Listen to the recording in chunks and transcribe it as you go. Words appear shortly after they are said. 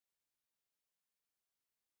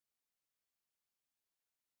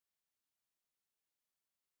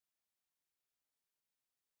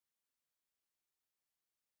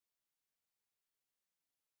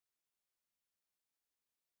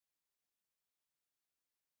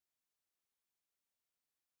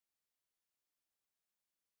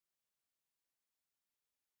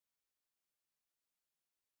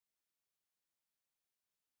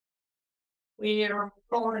we're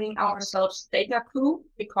calling ourselves Data Crew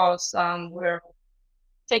because we're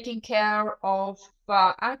taking care of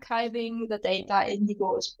archiving the data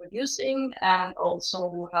INDIGO is producing and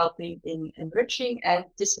also helping in enriching and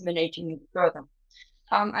disseminating it further.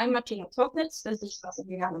 I'm Martina Trognitz, this is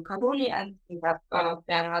Massimiliano Carloni, and we have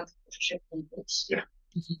Bernhard. Yeah.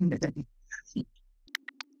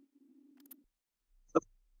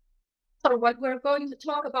 So what we're going to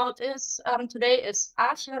talk about is today is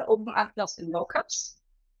ARCHE, OpenAtlas, and lockups.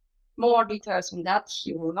 More details on that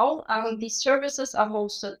you will know. These services are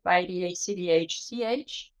hosted by the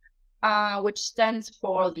ACDH-CH, which stands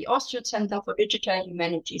for the Austrian Centre for Digital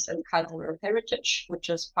Humanities and Cultural Heritage, which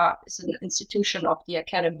is an institution of the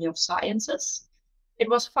Academy of Sciences.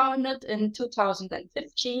 It was founded in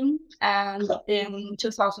 2015, and in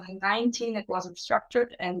 2019 it was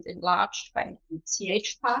restructured and enlarged by the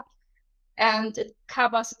CH part. And it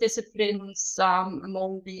covers disciplines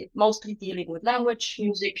mostly dealing with language,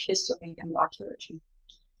 music, history, and archaeology.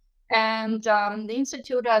 And the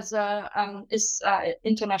institute is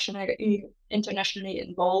internationally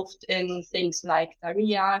involved in things like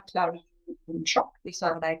DARIA, CLARI, and SHOCK. These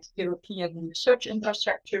are like European research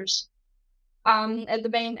infrastructures. And the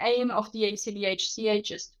main aim of the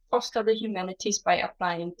ACDH-CH is to foster the humanities by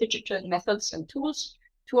applying digital methods and tools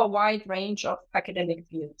to a wide range of academic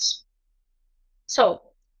fields. So,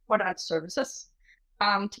 what are the services?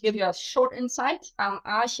 To give you a short insight,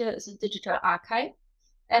 ARCHE is a digital archive,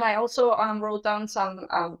 and I also wrote down some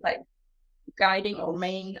like guiding or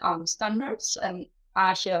main standards. And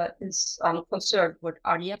ARCHE is concerned with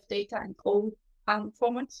RDF data and code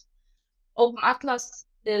formats. OpenAtlas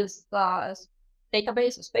is the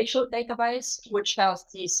database, a spatial database, which has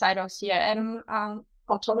the CIDR-CRM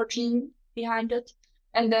ontology behind it.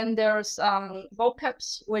 And then there's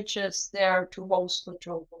vocabs, which is there to host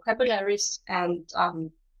control vocabularies and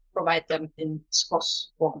provide them in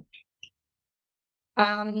SCOS form.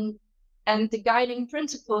 And the guiding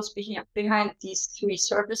principles behind these three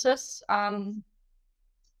services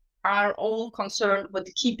are all concerned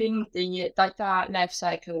with keeping the data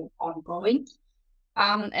lifecycle ongoing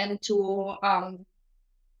and to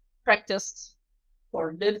practice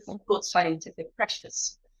or live good scientific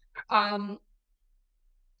practice.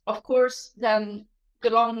 Of course, then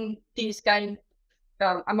among these guiding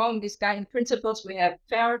principles, we have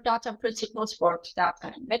FAIR data principles for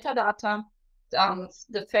data and metadata.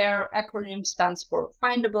 The FAIR acronym stands for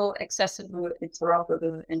findable, accessible,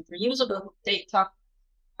 interoperable, and reusable data.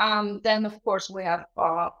 Then, of course, we have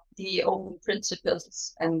the open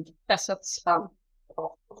principles and facets of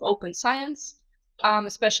open science,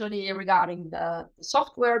 especially regarding the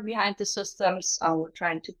software behind the systems. We're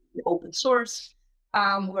trying to be open source.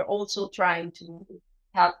 We're also trying to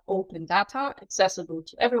have open data accessible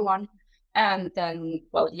to everyone. And then,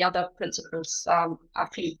 well, the other principles,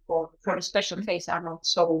 actually for the special case are not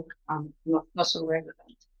so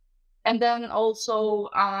relevant. And then also,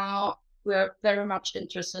 we're very much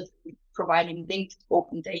interested in providing linked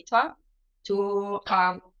open data to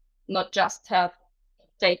not just have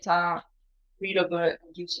data readable and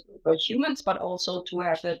usable for humans, but also to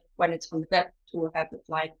have it when it's on the web, to have it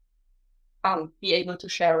like be able to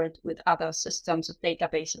share it with other systems of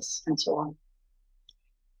databases and so on.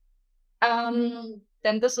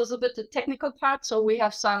 Then this is a bit the technical part. So we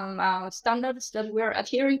have some standards that we're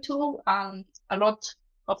adhering to. A lot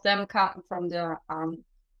of them come from the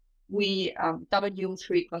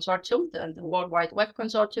W3 consortium, the World Wide Web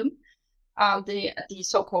Consortium, the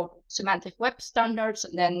so-called semantic web standards.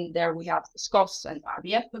 And then there we have the SCOS and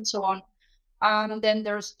RDF and so on. And then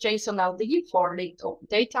there's JSON-LD for linked open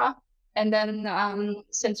data. And then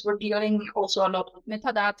since we're dealing also a lot with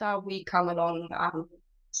metadata, we come along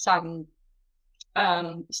some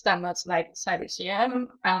standards like CIDR-CRM,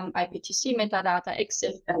 IPTC metadata,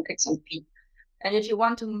 EXIF, and XMP. And if you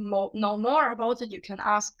want to know more about it, you can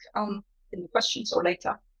ask in the questions or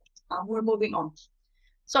later. We're moving on.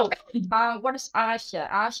 So what is ARCHE?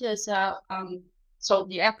 ARCHE is so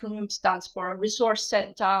the acronym stands for Resource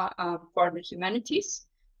Center for the Humanities.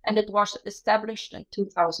 And it was established in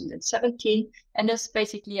 2017, and is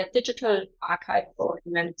basically a digital archive for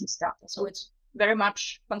humanities data. So it's very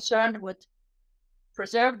much concerned with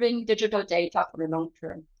preserving digital data for the long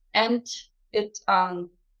term. And it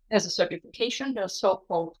has a certification, the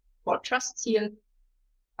so-called Trust Seal,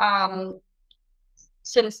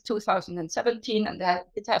 since 2017, and that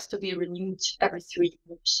it has to be renewed every 3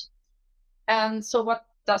 years. And so what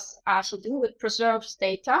does ARCHE do? It preserves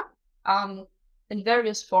data in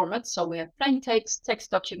various formats. So we have plain text,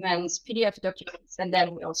 text documents, PDF documents, and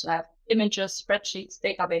then we also have images, spreadsheets,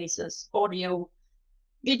 databases, audio,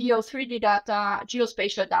 video, 3D data,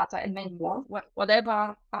 geospatial data, and many more,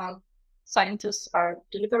 whatever scientists are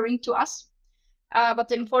delivering to us. But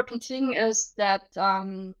the important thing is that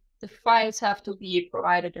the files have to be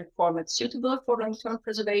provided in format suitable for long-term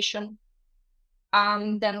preservation.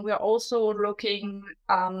 Then we're also looking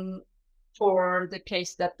for the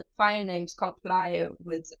case that the file names comply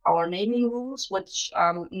with our naming rules, which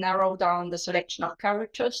narrow down the selection of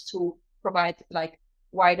characters to provide like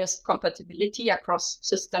widest compatibility across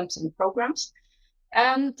systems and programs.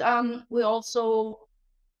 And we also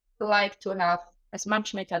like to have as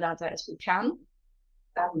much metadata as we can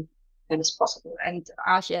and as possible. And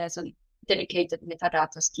ARCHE has a dedicated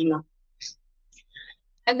metadata schema.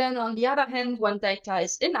 And then on the other hand, when data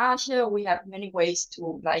is in ARCHE, we have many ways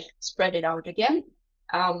to like spread it out again.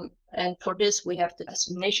 And for this, we have the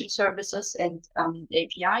dissemination services and the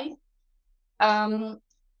API.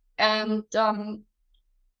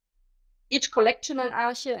 Each collection in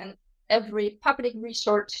ARCHE and every public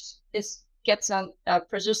resource gets a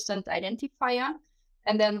persistent identifier.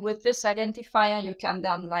 And then with this identifier, you can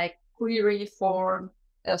then like query for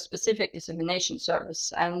a specific dissemination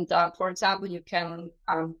service. And for example, you can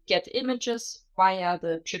get images via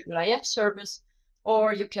the IIIF service,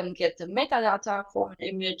 or you can get the metadata for an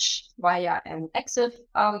image via an EXIF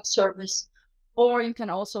service, or you can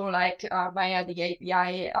also like via the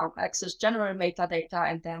API access general metadata,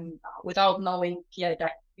 and then without knowing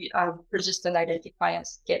persistent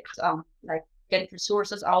identifiers, get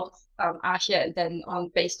resources out of ARCHE, and then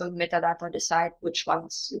based on metadata decide which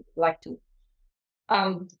ones you'd like to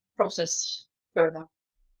process further.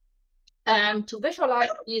 And to visualize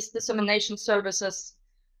these dissemination services,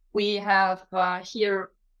 we have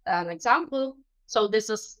here an example. So this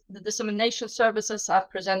is the dissemination services are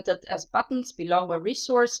presented as buttons below a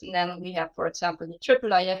resource. And then we have, for example, the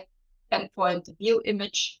IIIF endpoint, the view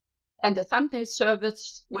image, and the thumbnail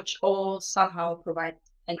service, which all somehow provide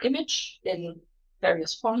an image in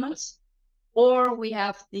various formats. Or we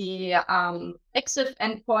have the EXIF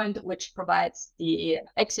endpoint, which provides the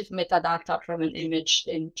EXIF metadata from an image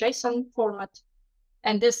in JSON format.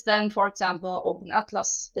 And this then, for example,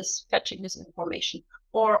 OpenAtlas is fetching this information.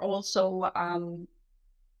 Or also,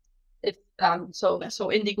 so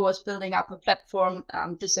INDIGO is building up a platform.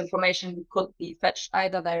 This information could be fetched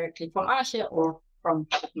either directly from ARCHE or from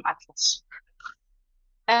OpenAtlas.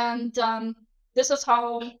 And this is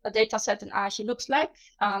how a data set in ARCHE looks like.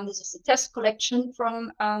 This is the test collection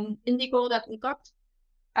from INDIGO that we got.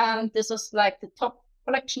 And this is like the top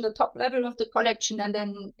collection, the top level of the collection. And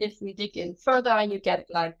then if we dig in further, you get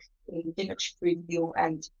like an image preview.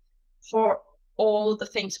 And for all the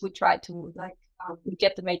things we try to like, we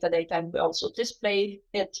get the metadata and we also display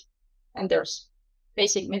it. And there's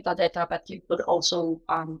basic metadata, but you could also,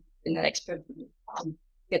 in an expert view,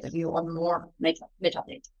 get a view on more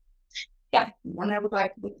metadata. Yeah, and I would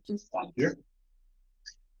like to start here.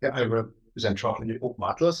 Yeah, I will present shortly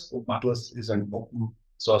OpenAtlas. OpenAtlas is an open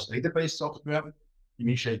source database software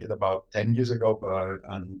initiated about 10 years ago by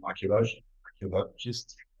an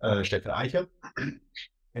archaeologist, Stefan Eicher.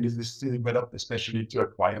 And it is developed especially to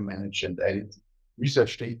acquire, manage, and edit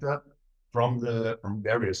research data from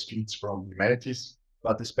various fields, from humanities,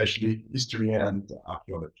 but especially history and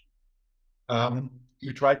archaeology.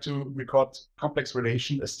 We try to record complex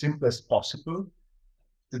relations as simple as possible.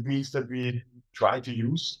 That means that we try to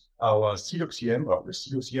use our CDOCM or the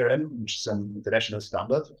CDOCRM, which is an international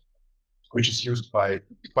standard, which is used by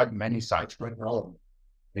quite many sites right now,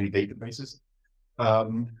 many databases.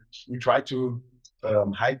 We try to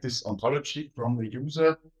hide this ontology from the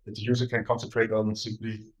user, that the user can concentrate on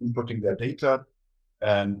simply inputting their data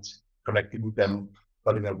and connecting them,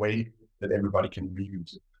 but in a way that everybody can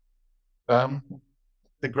reuse it.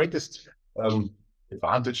 The greatest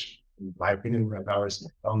advantage, in my opinion, right now is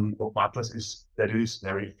on OpenAtlas is that it is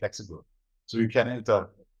very flexible. So you can enter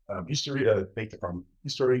data from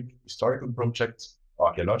historical projects,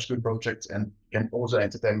 archaeological projects, and can also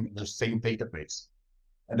enter them in the same database.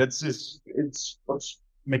 And it's what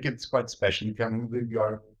makes it quite special. You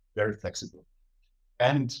are very flexible.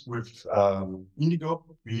 And with INDIGO,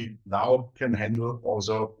 we now can handle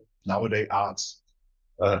also nowadays arts,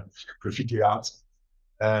 graffiti arts.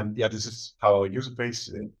 And yeah, this is how our user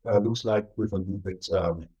base looks like with a little bit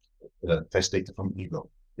test data from INDIGO.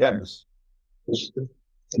 Yeah.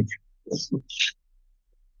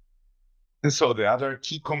 So the other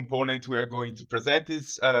key component we are going to present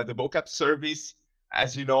is the vocab service.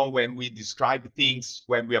 As you know, when we describe things,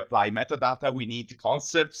 when we apply metadata, we need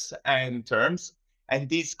concepts and terms. And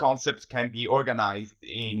these concepts can be organized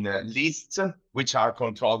in lists, which are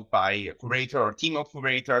controlled by a curator or team of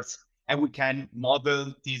curators. and we can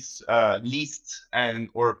model these lists and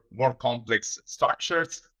or more complex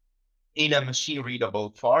structures in a machine-readable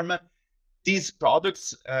form. These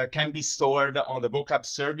products can be stored on the vocab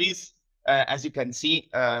service. As you can see,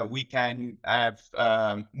 we can have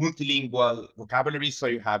multilingual vocabulary. So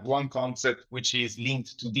you have one concept which is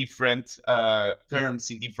linked to different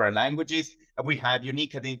terms in different languages. And we have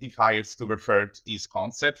unique identifiers to refer to these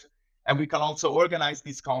concepts. And we can also organize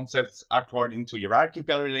these concepts according to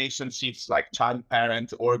hierarchical relationships like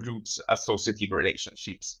child-parent or groups-associative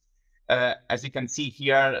relationships. As you can see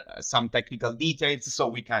here, some technical details. So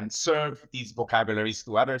we can serve these vocabularies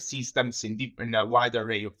to other systems in a wide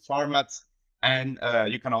array of formats. And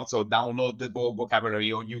you can also download the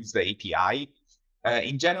vocabulary or use the API.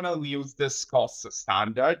 In general, we use the SCOS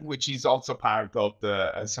standard, which is also part of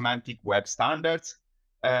the semantic web standards.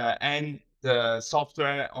 And the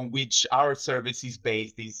software on which our service is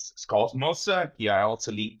based is Cosmos. Here I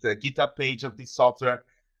also linked the GitHub page of this software.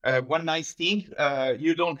 One nice thing,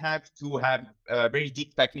 you don't have to have very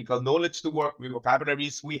deep technical knowledge to work with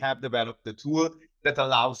vocabularies. We have developed a tool that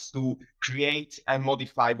allows to create and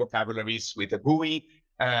modify vocabularies with a GUI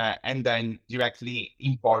and then directly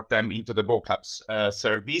import them into the vocabs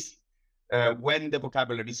service. When the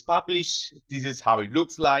vocabulary is published, this is how it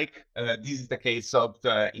looks like. This is the case of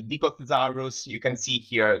the INDIGO thesaurus. You can see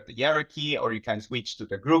here the hierarchy, or you can switch to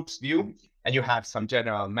the groups view, and you have some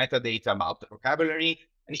general metadata about the vocabulary.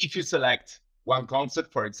 And if you select one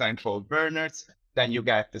concept, for example, Bernhard's, then you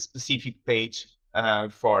get the specific page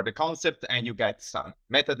for the concept, and you get some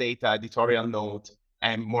metadata, editorial note,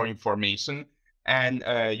 and more information. And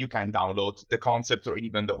you can download the concept or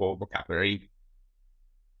even the whole vocabulary.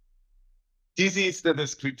 This is the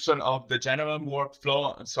description of the general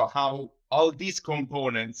workflow. So how all these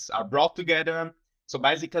components are brought together. So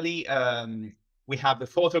basically, we have the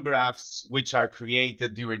photographs which are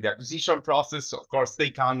created during the acquisition process. Of course, they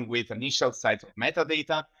come with an initial set of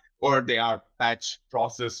metadata, or they are batch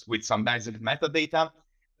processed with some basic metadata.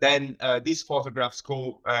 Then these photographs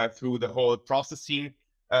go through the whole processing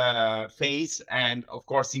phase. And of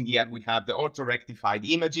course, in the end, we have the auto-rectified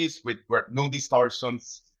images where no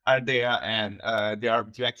distortions are there, and they are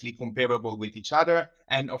directly comparable with each other.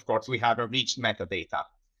 And of course, we have a rich metadata.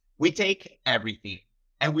 We take everything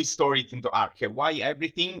and we store it into ARCHE. Why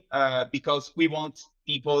everything? Because we want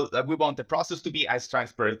the process to be as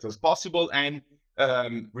transparent as possible, and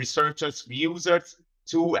researchers, users,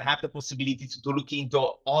 to have the possibility to look into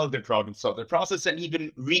all the products of the process and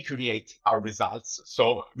even recreate our results,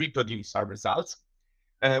 so reproduce our results.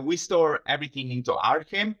 We store everything into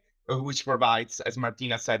ARCHE, which provides, as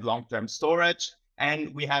Martina said, long-term storage.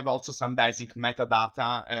 And we have also some basic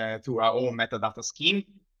metadata through our own metadata scheme.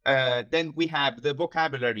 Then we have the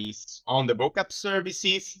vocabularies on the vocab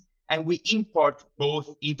services, and we import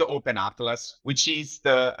both into OpenAtlas, which is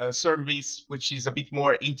the service which is a bit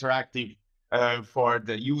more interactive for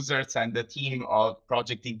the users and the team of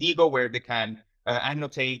Project INDIGO, where they can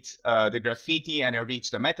annotate the graffiti and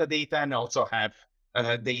enrich the metadata, and also have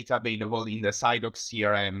data available in the SciDocs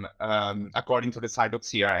CRM according to the SciDocs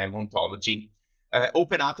CRM ontology.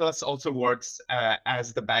 OpenAtlas also works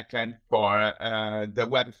as the backend for the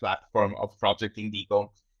web platform of Project INDIGO.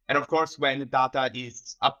 And of course, when the data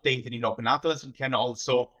is updated in OpenAtlas, we can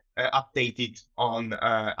also update it on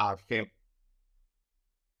ARCHE.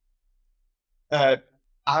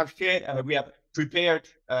 ARCHE, we have prepared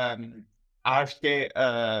ARCHE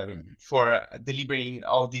for delivering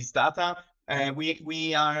all this data.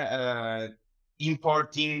 We are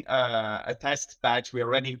importing a test batch. We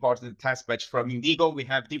already imported a test batch from INDIGO. We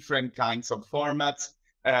have different kinds of formats,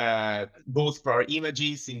 both for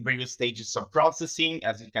images in various stages of processing,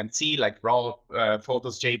 as you can see, like raw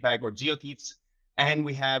photos, JPEG or GeoTIFFs. And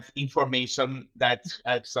we have information that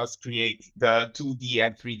helps us create the 2D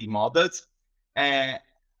and 3D models.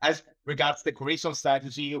 As regards the curation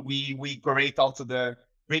strategy, we curate also the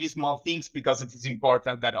really small things, because it is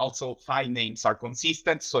important that also file names are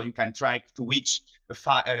consistent, so you can track to which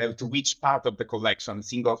part of the collection a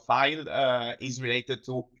single file is related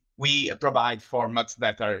to. We provide formats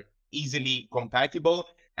that are easily compatible,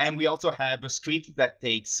 and we also have a script that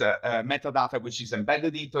takes metadata which is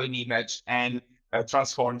embedded into an image and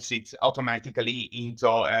transforms it automatically into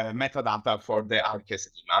metadata for the ARCHE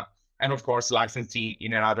schema. And of course, licensing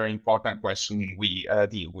in another important question we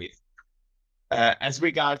deal with. As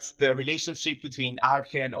regards the relationship between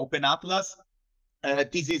ARCHE and OpenAtlas,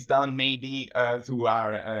 this is done maybe through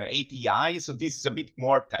our API. So this is a bit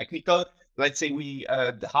more technical. let's say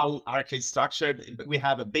how ARCHE is structured. We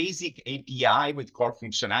have a basic API with core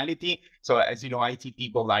functionality. So as you know, IT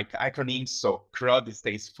people like acronyms. So CRUD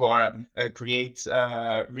stays for create,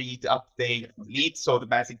 read, update, delete. So the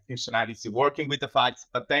basic functionality is working with the files.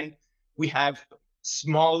 But then we have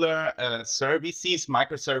smaller services,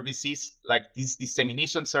 microservices, like these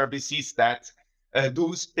dissemination services that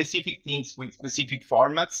do specific things with specific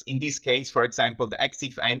formats. In this case, for example, the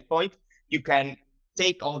EXIF endpoint, you can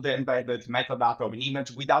take all the embedded metadata of an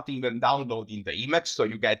image without even downloading the image. So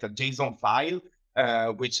you get a JSON file,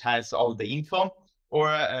 which has all the info. Or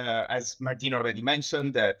as Martina already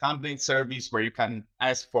mentioned, the template service where you can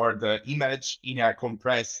ask for the image in a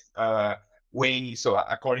compressed way. So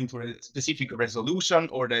according to a specific resolution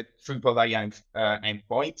or the IIIM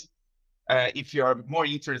endpoint. If you're more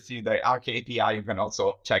interested in the ARCHE API, you can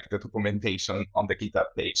also check the documentation on the GitHub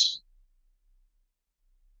page.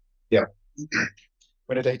 Yeah.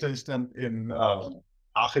 When the data is then in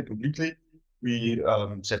ARCHE completely, we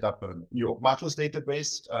set up a new OpenAtlas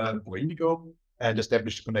database for INDIGO and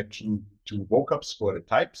established a connection to vocabs for the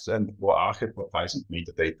types and for ARCHE for files and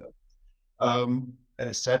metadata.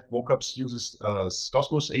 As said, vocabs uses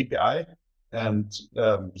Cosmos API, and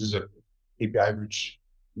this is an API which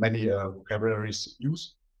many vocabularies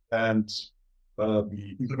use. And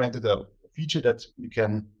we implemented a feature that you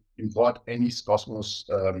can import any Cosmos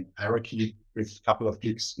hierarchy with a couple of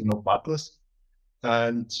clicks in OpenAtlas.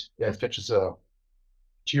 And yeah, it fetches a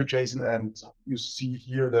GeoJSON, and you see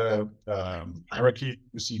here the hierarchy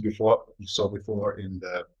you saw before in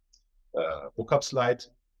the vocab slide.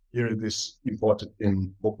 Here it is imported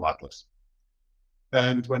in OpenAtlas.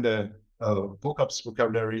 And when the vocabs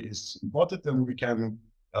vocabulary is imported, then we can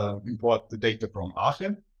import the data from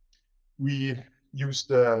ARCHE. We use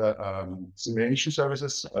the simulation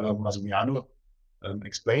services Massimiliano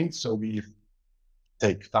explained. So we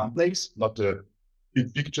take templates, not the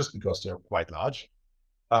big pictures because they're quite large.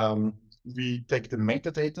 We take the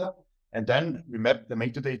metadata, and then we map the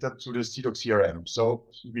metadata to the CDOC CRM. So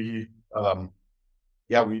we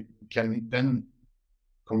can then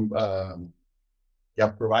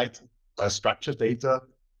provide structured data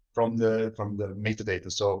from the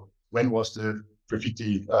metadata. So when was the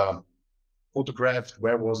graffiti photographed?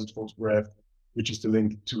 Where was it photographed? Which is the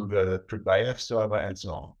link to the IIIF server, and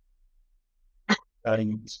so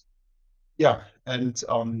on. And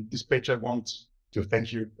on this page, I want to thank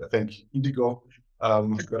INDIGO.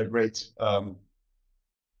 We've got a great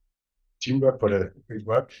teamwork for the great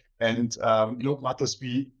work. And in OpenAtlas,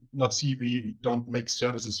 we don't make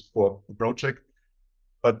services for the project,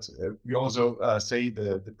 but we also say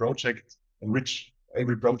the project enrich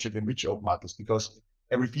OpenAtlas, because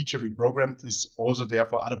every feature we programmed is also there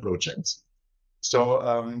for other projects.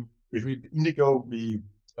 So with INDIGO, we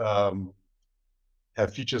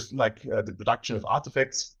have features like the production of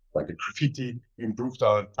artifacts, like the graffiti. We improved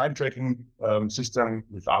our time tracking system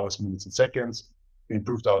with hours, minutes, and seconds. We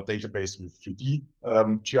improved our database with 3D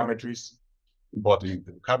geometries, importing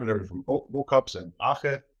the vocabulary from vocabs and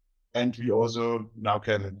ARCHE. And we also now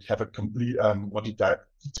can have a complete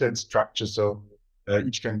detailed structure. So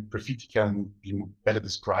each graffiti can be better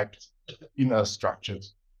described in a structured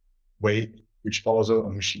way, which also a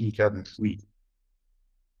machine can read.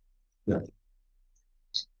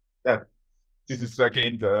 This is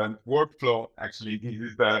again the workflow. Actually, this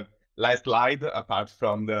is the last slide apart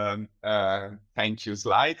from the thank you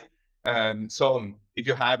slide. So if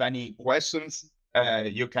you have any questions,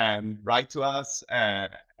 you can write to us.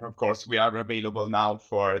 Of course, we are available now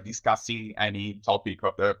for discussing any topic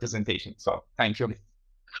of the presentation. So thank you.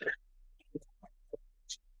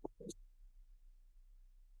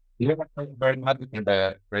 You have very much in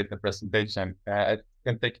the great presentation. I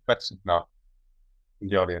can take questions now in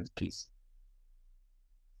the audience, please.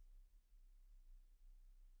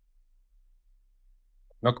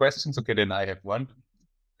 No questions? Okay, then I have one.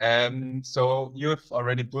 So you've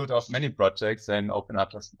already pulled off many projects in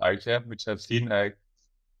OpenAtlas and ARCHE, which I've seen.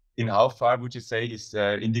 In how far would you say is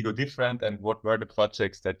INDIGO different, and what were the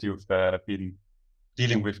projects that you've been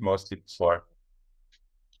dealing with mostly before?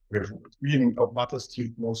 We in OpenAtlas deal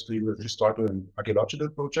mostly with historical and archaeological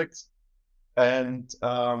projects. And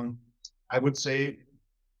I would say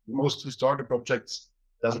most historical projects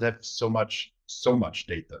doesn't have so much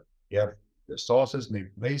data. You have the sources, maybe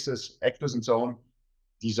places, actors, and so on.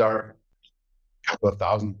 These are a couple of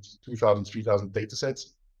 2,000, 3,000 data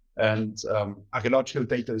sets. And archaeological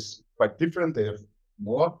data is quite different. They have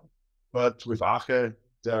more, but with ARCHE,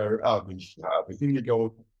 with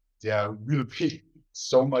INDIGO, there will be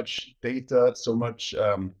so much data, so much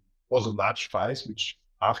also large files, which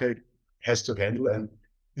ARCHE has to handle. And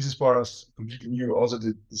this is for us completely new. Also,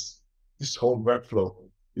 this this whole workflow,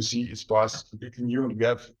 you see, it was completely new, and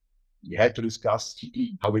we had to discuss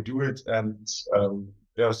how we do it, and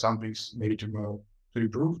there are some things maybe to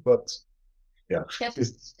improve, but yeah. Yes,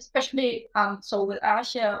 especially so with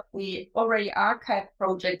ARCHE, we already archived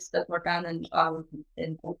projects that were done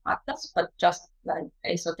in OpenAtlas, but just like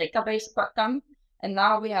as a database got done. And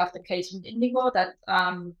now we have the case with INDIGO that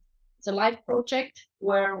it's a live project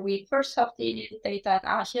where we first have the data in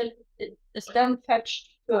ARCHE. It is then fetched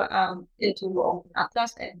into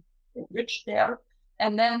OpenAtlas and enriched there.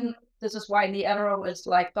 And then this is why the arrow is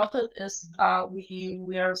like dotted, is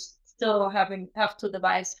we are still have to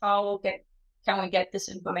devise how can we get this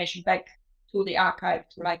information back to the archive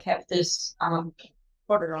to like have this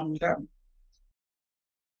further on term.